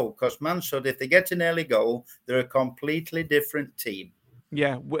early goal because Mansfield, if they get an early goal, they're a completely different team.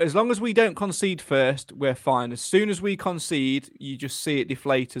 Yeah, as long as we don't concede first, we're fine. As soon as we concede, you just see it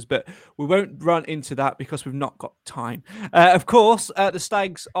deflate us. But we won't run into that because we've not got time. Of course, the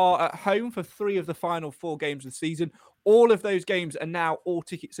Stags are at home for 3 of the final 4 games of the season. All of those games are now all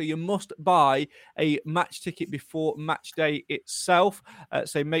tickets, so you must buy a match ticket before match day itself.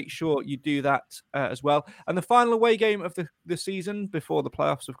 So make sure you do that as well. And the final away game of the season, before the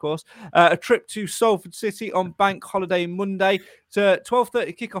playoffs, of course, a trip to Salford City on Bank Holiday Monday. To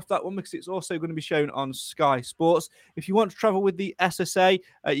 12:30 kickoff that one because it's also going to be shown on Sky Sports. If you want to travel with the SSA,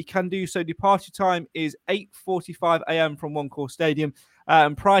 you can do so. Departure time is 8:45 a.m. from One Call Stadium.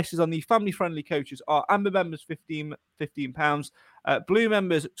 And prices on the family-friendly coaches are Amber members £15, Blue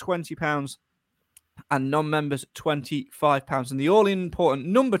members £20, and non-members £25. And the all-important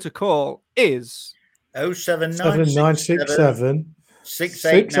number to call is 07967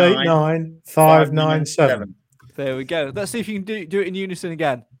 689 597. There we go. Let's see if you can do it in unison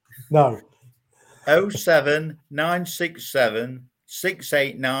again. No. 07967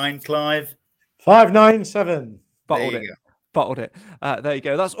 689 Clive 597. Bottled it. There you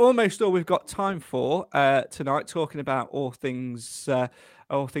go. That's almost all we've got time for tonight, talking about all things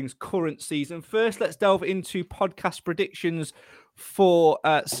current season. First, let's delve into podcast predictions for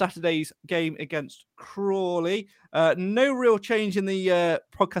Saturday's game against Crawley. No real change in the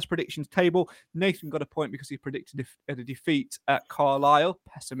podcast predictions table. Nathan got a point because he predicted a defeat at Carlisle.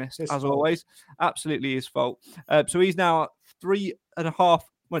 Pessimist, as always. Absolutely his fault. So he's now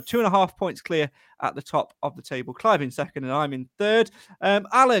 2.5 points clear at the top of the table. Clive in second and I'm in third.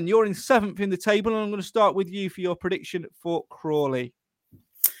 Alan, you're in 7th in the table, and I'm going to start with you for your prediction for Crawley.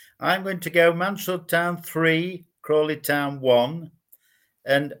 I'm going to go Mansfield Town 3, Crawley Town 1,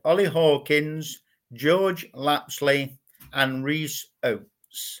 and Ollie Hawkins, George Lapsley, and Reese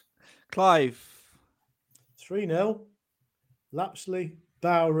Oates. Clive. 3-0, Lapsley,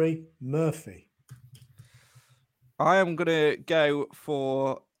 Bowery, Murphy. I am going to go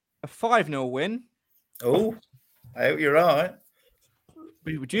for a 5-0 win. Oh, I hope you're right.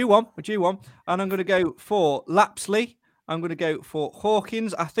 Would you want? And I'm going to go for Lapsley. I'm going to go for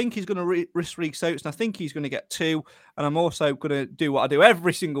Hawkins. I think he's going to risk Reese Oates, and I think he's going to get 2. And I'm also going to do what I do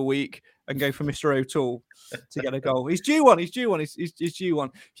every single week and go for Mr. O'Toole to get a goal. He's due one. He's due one. If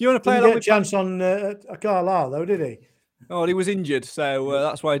you want to play along with a chance on Carlisle, though, did he? Oh, he was injured, so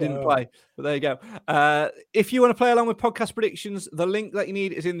that's why he didn't play. But there you go. If you want to play along with podcast predictions, the link that you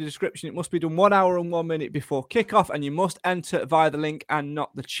need is in the description. It must be done 1 hour and 1 minute before kickoff, and you must enter via the link and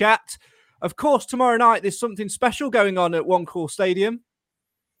not the chat. Of course, tomorrow night, there's something special going on at One Call Stadium.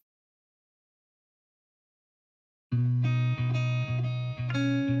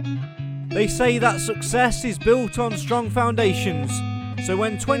 They say that success is built on strong foundations. So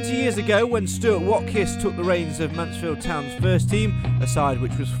when 20 years ago, when Stuart Watkiss took the reins of Mansfield Town's first team, a side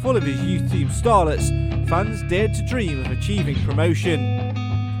which was full of his youth team starlets, fans dared to dream of achieving promotion.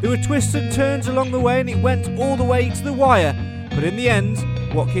 There were twists and turns along the way, and it went all the way to the wire. But in the end,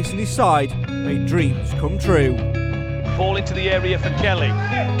 Watkiss and his side made dreams come true. Ball into the area for Kelly,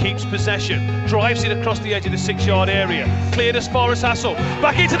 keeps possession, drives it across the edge of the 6-yard area, cleared as far as Hassel,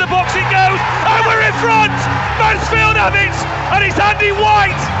 back into the box it goes, and we're in front! Mansfield have it, and it's Andy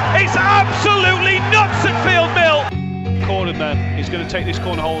White! It's absolutely nuts at Field Mill! Corner man is going to take this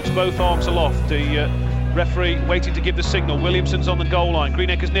corner, holds both arms aloft, the referee waiting to give the signal. Williamson's on the goal line,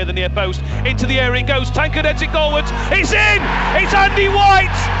 Greenacre's near the near post, into the area it goes, Tankard heads it goalwards, it's in! It's Andy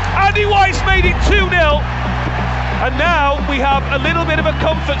White! Andy White's made it 2-0! And now we have a little bit of a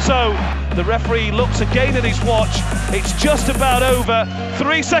comfort zone. The referee looks again at his watch. It's just about over.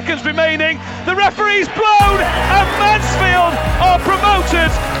 3 seconds remaining. The referee's blown and Mansfield are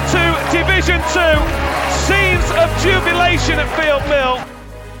promoted to Division 2. Scenes of jubilation at Field Mill.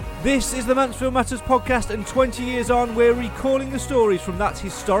 This is the Mansfield Matters podcast, and 20 years on, we're recalling the stories from that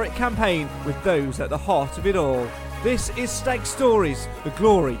historic campaign with those at the heart of it all. This is Stag Stories, the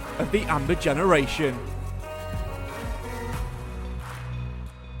glory of the Amber generation.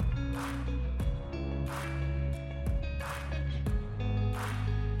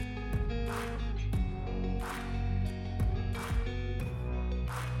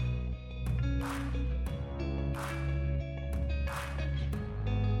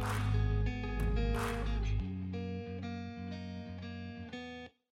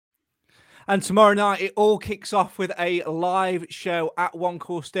 And tomorrow night, it all kicks off with a live show at One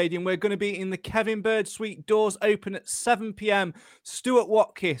Call Stadium. We're going to be in the Kevin Bird Suite. Doors open at 7 p.m. Stuart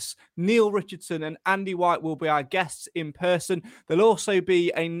Watkiss, Neil Richardson and Andy White will be our guests in person. There'll also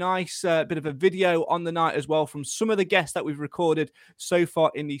be a nice bit of a video on the night as well from some of the guests that we've recorded so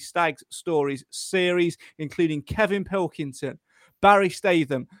far in the Stags Stories series, including Kevin Pilkington, Barry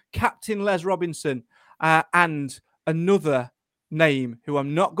Statham, Captain Les Robinson, and another name who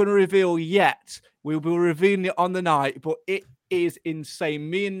I'm not going to reveal yet. We'll be revealing it on the night, but it is insane.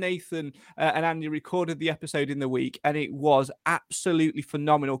 Me and Nathan and Andy recorded the episode in the week, and it was absolutely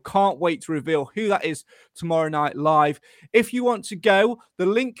phenomenal. Can't wait to reveal who that is tomorrow night live. If you want to go, the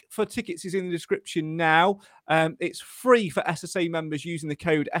link for tickets is in the description now. It's free for SSA members using the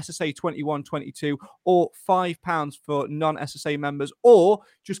code SSA2122, or £5 for non-SSA members, or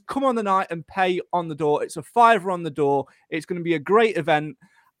just come on the night and pay on the door. It's a £5 on the door. It's going to be a great event.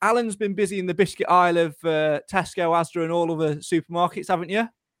 Alan's been busy in the biscuit aisle of Tesco, Asda and all other supermarkets, haven't you?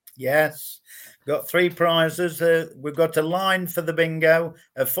 Yes. Got 3 prizes. We've got a line for the bingo,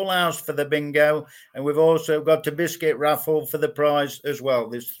 a full house for the bingo, and we've also got a biscuit raffle for the prize as well.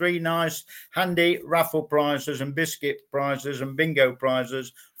 There's 3 nice, handy raffle prizes and biscuit prizes and bingo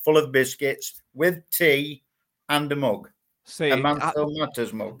prizes full of biscuits with tea and a mug. See, a Mansfield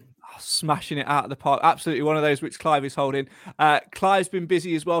Matters mug. Smashing it out of the park. Absolutely one of those which Clive is holding. Clive's been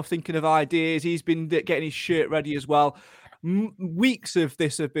busy as well, thinking of ideas. He's been getting his shirt ready as well. Weeks of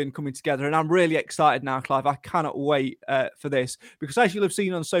this have been coming together, and I'm really excited now, Clive. I cannot wait for this, because as you'll have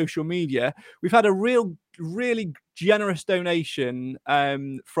seen on social media, we've had a really generous donation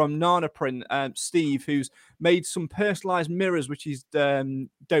from Nana Print, Steve, who's made some personalised mirrors, which he's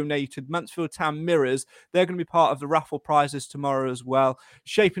donated. Mansfield Town mirrors. They're going to be part of the raffle prizes tomorrow as well.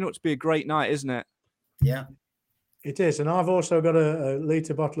 Shaping up to be a great night, isn't it? Yeah. It is, and I've also got a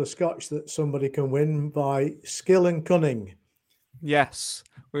litre bottle of scotch that somebody can win by skill and cunning. Yes,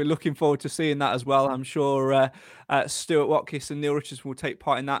 we're looking forward to seeing that as well. I'm sure Stuart Watkiss and Neil Richardson will take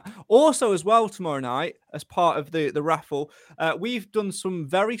part in that. Also as well tomorrow night, as part of the raffle, we've done some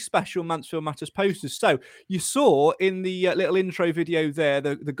very special Mansfield Matters posters. So you saw in the little intro video there,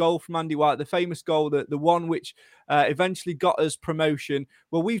 the goal from Andy White, the famous goal, the one which eventually got us promotion.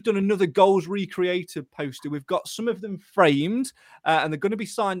 Well, we've done another goals recreated poster. We've got some of them framed, and they're going to be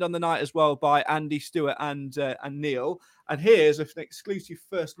signed on the night as well by Andy, Stuart and Neil. And here's an exclusive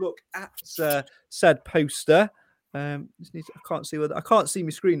first look at said poster. I can't see my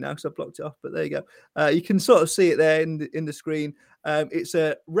screen now because I've blocked it off, but there you go. You can sort of see it there in the screen. It's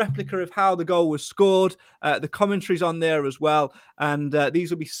a replica of how the goal was scored. The commentary's on there as well, and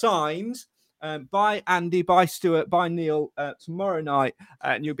these will be signed by Andy, by Stuart, by Neil tomorrow night,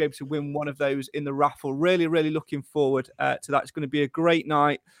 and you'll be able to win one of those in the raffle. Really, really looking forward to that. It's going to be a great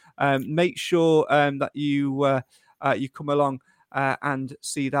night. Make sure that you come along and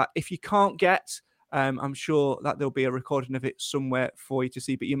see that. If you can't get, I'm sure that there'll be a recording of it somewhere for you to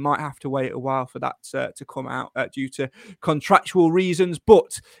see, but you might have to wait a while for that to come out due to contractual reasons.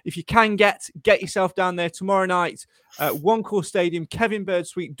 But if you can get yourself down there tomorrow night at One Call Stadium, Kevin Bird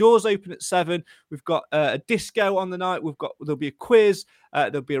Suite. Doors open at 7. We've got a disco on the night. There'll be a quiz.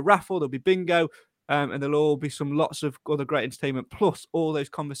 There'll be a raffle. There'll be bingo. And there'll all be lots of other great entertainment, plus all those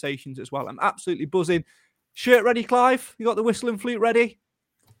conversations as well. I'm absolutely buzzing. Shirt ready, Clive? You got the whistle and flute ready?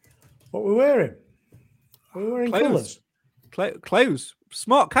 What we're wearing? We're wearing colours. Clothes.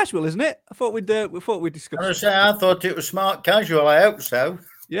 Smart casual, isn't it? I thought we'd discuss. I thought it was smart casual. I hope so.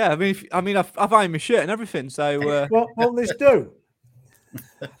 Yeah, I've ironed my shirt and everything. So what will this do?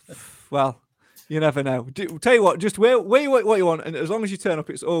 Well, you never know. Tell you what, just wear what you want, and as long as you turn up,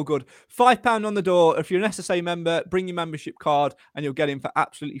 it's all good. £5 on the door. If you're an SSA member, bring your membership card, and you'll get in for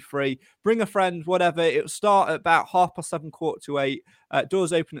absolutely free. Bring a friend, whatever. It'll start at about 7:30, 7:45.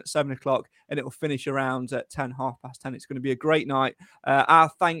 Doors open at 7 o'clock and it will finish around 10, 10:30. It's going to be a great night. Our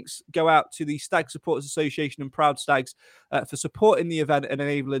thanks go out to the Stag Supporters Association and Proud Stags for supporting the event and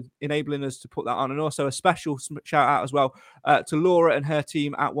enabling us to put that on. And also a special shout out as well to Laura and her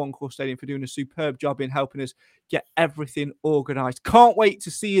team at One Call Stadium for doing a superb job in helping us get everything organised. Can't wait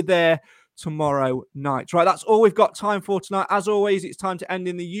to see you there tomorrow night. Right, that's all we've got time for tonight. As always, it's time to end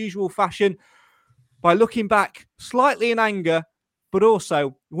in the usual fashion by looking back slightly in anger, but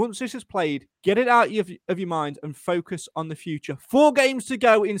also, once this is played, get it out of your mind and focus on the future. 4 games to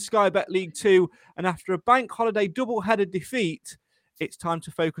go in Sky Bet League 2, and after a bank holiday double-headed defeat, it's time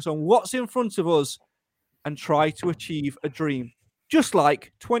to focus on what's in front of us and try to achieve a dream. Just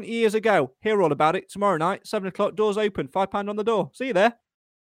like 20 years ago. Hear all about it tomorrow night, 7 o'clock, doors open, £5 on the door. See you there.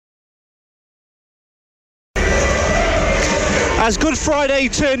 As Good Friday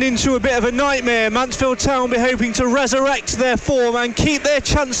turned into a bit of a nightmare, Mansfield Town will be hoping to resurrect their form and keep their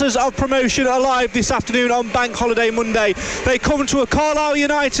chances of promotion alive this afternoon on Bank Holiday Monday. They come to a Carlisle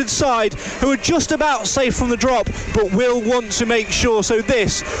United side who are just about safe from the drop, but will want to make sure, so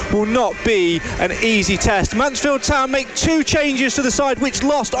this will not be an easy test. Mansfield Town make 2 changes to the side which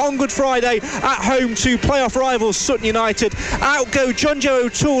lost on Good Friday at home to playoff rivals Sutton United. Out go John Joe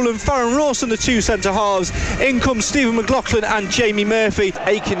O'Toole and Farron Rawson, the 2 centre-halves. In comes Stephen McLaughlin and Jamie Murphy.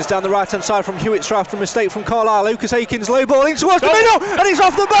 Akins down the right-hand side from Hewitt's after a mistake from Carlisle. Lucas Akins low balling towards the middle, and he's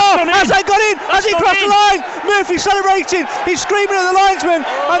off the bar. Has they got in? Has he crossed the line? Murphy celebrating. He's screaming at the linesman,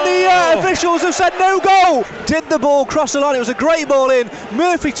 and the officials have said no goal. Did the ball cross the line? It was a great ball in.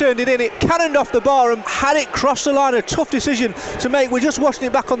 Murphy turned it in. It cannoned off the bar, and had it crossed the line, a tough decision to make. We're just watching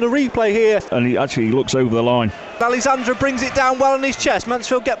it back on the replay here, and he actually looks over the line. Alexandra brings it down well on his chest.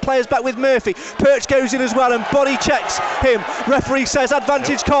 Mansfield get players back with Murphy. Perch goes in as well and body checks him. Referee says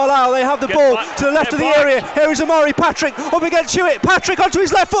advantage Carlisle. They have the ball to the left of the area. Here is Amari Patrick up against Hewitt. Patrick onto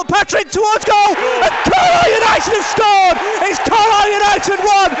his left foot. Patrick towards goal. And Carlisle United have scored. It's Carlisle United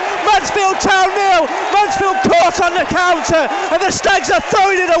 1, Mansfield Town 0. Mansfield caught on the counter and the Stags are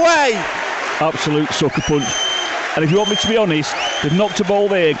throwing it away. Absolute sucker punch. And if you want me to be honest, they've knocked a ball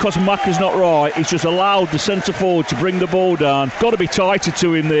there because Macca's not right. It's just allowed the centre forward to bring the ball down. Got to be tighter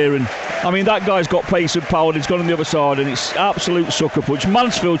to him there. And I mean, that guy's got pace and power. He's gone on the other side, and it's absolute sucker punch.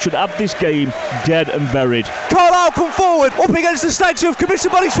 Mansfield should have this game dead and buried. Carlisle come forward up against the Stags who have committed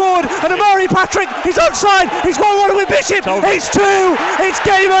bodies forward, and Amari Patrick, he's outside. He's 1-1 with Bishop. It's 2. It's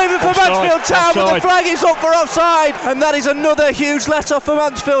game over for Mansfield Town, but the flag is up for offside, and that is another huge let-off for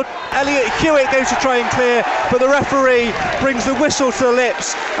Mansfield. Elliot Hewitt goes to try and clear, but the referee brings the whistle to the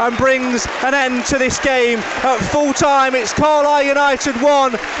lips and brings an end to this game at full time. It's Carlisle United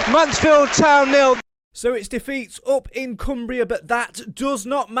 1, Mansfield Town 0. So it's defeats up in Cumbria, but that does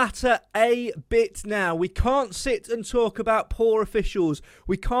not matter a bit now. We can't sit and talk about poor officials.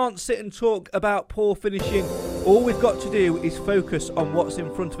 We can't sit and talk about poor finishing. All we've got to do is focus on what's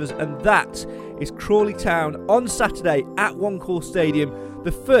in front of us, and that is Crawley Town on Saturday at One Call Stadium,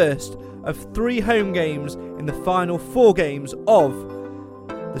 the first of 3 home games in the final 4 games of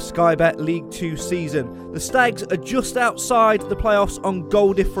the Sky Bet League 2 season. The Stags are just outside the playoffs on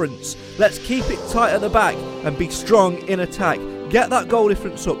goal difference. Let's keep it tight at the back and be strong in attack. Get that goal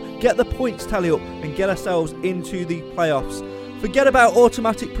difference up, get the points tally up, and get ourselves into the playoffs. Forget about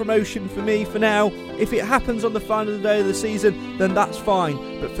automatic promotion for me for now. If it happens on the final day of the season, then that's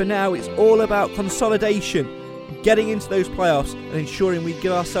fine. But for now, it's all about consolidation, getting into those playoffs and ensuring we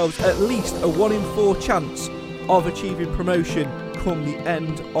give ourselves at least a 1 in 4 chance of achieving promotion come the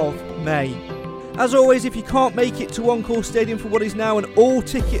end of May. As always, if you can't make it to One Call Stadium for what is now an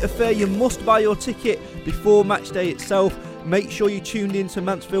all-ticket affair, you must buy your ticket before match day itself. Make sure you tuned in to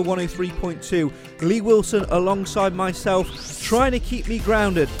Mansfield 103.2. Lee Wilson alongside myself, trying to keep me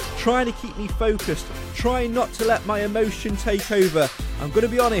grounded, trying to keep me focused, trying not to let my emotion take over. I'm going to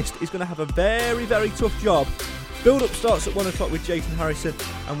be honest, he's going to have a very, very tough job. Build-up starts at 1 o'clock with Jason Harrison,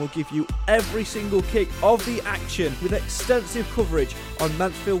 and we'll give you every single kick of the action with extensive coverage on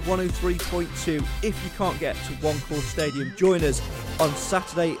Mansfield 103.2. If you can't get to One Call Stadium, join us on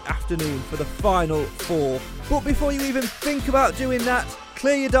Saturday afternoon for the final 4. But before you even think about doing that,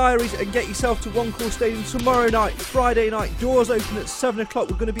 clear your diaries and get yourself to One Call Stadium tomorrow night, Friday night. Doors open at 7 o'clock.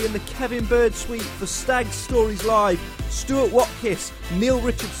 We're going to be in the Kevin Bird Suite for Stags Stories Live. Stuart Watkiss, Neil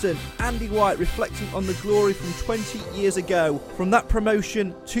Richardson, Andy White reflecting on the glory from 20 years ago. From that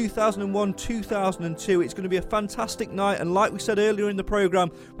promotion, 2001-2002. It's going to be a fantastic night, and like we said earlier in the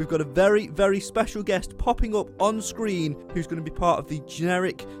programme, we've got a very, very special guest popping up on screen who's going to be part of the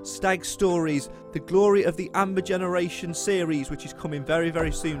generic Stag Stories The Glory of the Amber Generation series, which is coming very,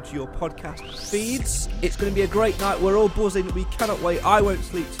 very soon to your podcast feeds. It's going to be a great night. We're all buzzing. We cannot wait. I won't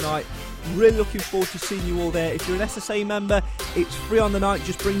sleep tonight. Really looking forward to seeing you all there. If you're an SSA member, it's free on the night.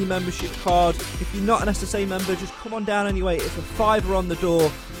 Just bring your membership card. If you're not an SSA member, just come on down anyway. It's a £5 on the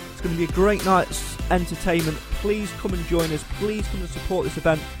door. It's going to be a great night's entertainment. Please come and join us. Please come and support this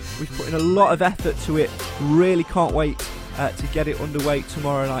event. We've put in a lot of effort to it. Really can't wait to get it underway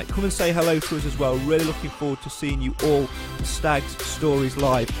tomorrow night. Come and say hello to us as well. Really looking forward to seeing you all for Stags Stories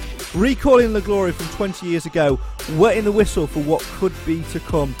Live. Recalling the glory from 20 years ago, wetting the whistle for what could be to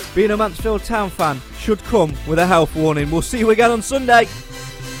come. Being a Mansfield Town fan should come with a health warning. We'll see you again on Sunday.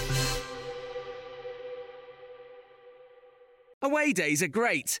 Away days are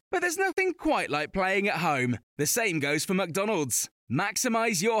great, but there's nothing quite like playing at home. The same goes for McDonald's.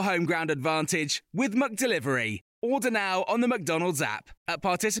 Maximise your home ground advantage with McDelivery. Order now on the McDonald's app. At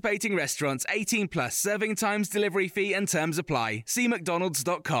participating restaurants, 18 plus, serving times, delivery fee and terms apply. See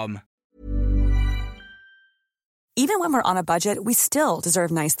mcdonalds.com. Even when we're on a budget, we still deserve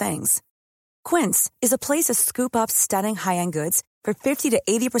nice things. Quince is a place to scoop up stunning high-end goods for 50 to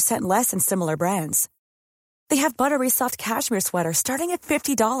 80% less than similar brands. They have buttery soft cashmere sweaters starting at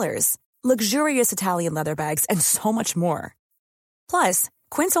 $50, luxurious Italian leather bags, and so much more. Plus,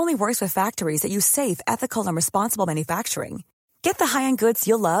 Quince only works with factories that use safe, ethical, and responsible manufacturing. Get the high-end goods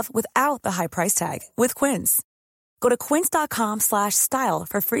you'll love without the high price tag with Quince. Go to quince.com/style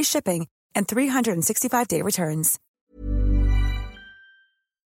for free shipping and 365-day returns.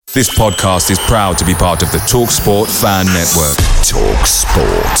 This podcast is proud to be part of the TalkSport Fan Network.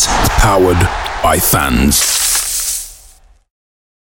 TalkSport. Powered by fans.